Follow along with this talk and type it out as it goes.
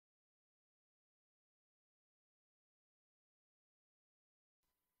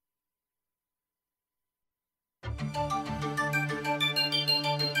My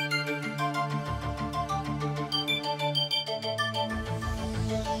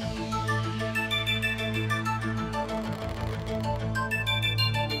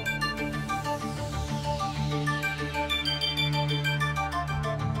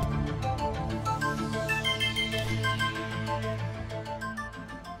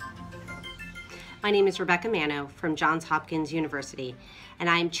name is Rebecca Mano from Johns Hopkins University, and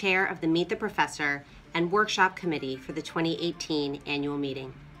I am chair of the Meet the Professor and Workshop Committee for the 2018 annual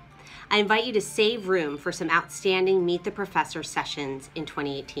meeting. I invite you to save room for some outstanding Meet the Professor sessions in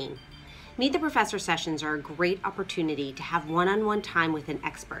 2018. Meet the Professor sessions are a great opportunity to have one-on-one time with an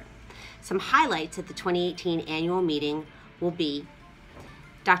expert. Some highlights at the 2018 annual meeting will be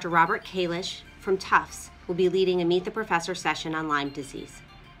Dr. Robert Kalish from Tufts will be leading a Meet the Professor session on Lyme disease.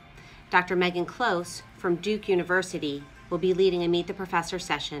 Dr. Megan Close from Duke University will be leading a Meet the Professor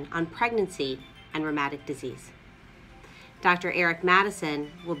session on pregnancy and rheumatic disease. Dr. Eric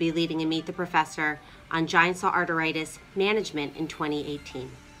Madison will be leading a Meet the Professor on giant cell arteritis management in 2018.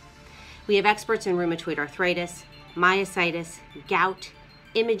 We have experts in rheumatoid arthritis, myositis, gout,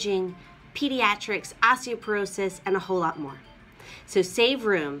 imaging, pediatrics, osteoporosis, and a whole lot more. So save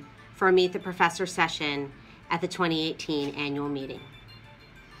room for a Meet the Professor session at the 2018 annual meeting.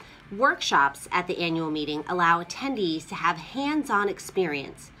 Workshops at the annual meeting allow attendees to have hands-on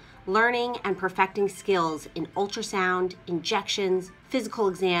experience, learning and perfecting skills in ultrasound, injections, physical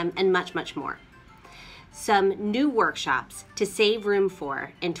exam, and much, much more. Some new workshops to save room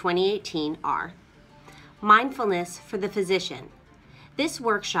for in 2018 are Mindfulness for the Physician. This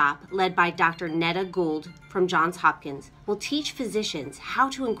workshop, led by Dr. Netta Gould from Johns Hopkins, will teach physicians how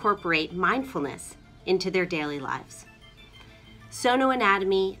to incorporate mindfulness into their daily lives.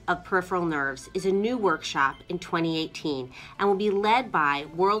 Sonoanatomy of Peripheral Nerves is a new workshop in 2018 and will be led by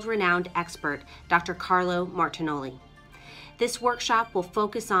world-renowned expert Dr. Carlo Martinoli. This workshop will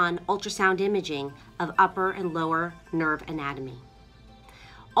focus on ultrasound imaging of upper and lower nerve anatomy.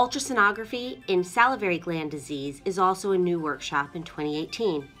 Ultrasonography in salivary gland disease is also a new workshop in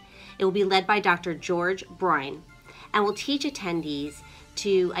 2018. It will be led by Dr. George Broyne and will teach attendees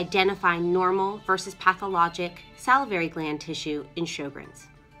to identify normal versus pathologic salivary gland tissue in Sjogren's.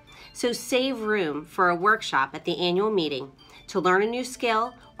 So save room for a workshop at the annual meeting to learn a new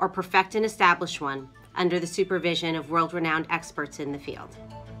skill or perfect an established one under the supervision of world-renowned experts in the field.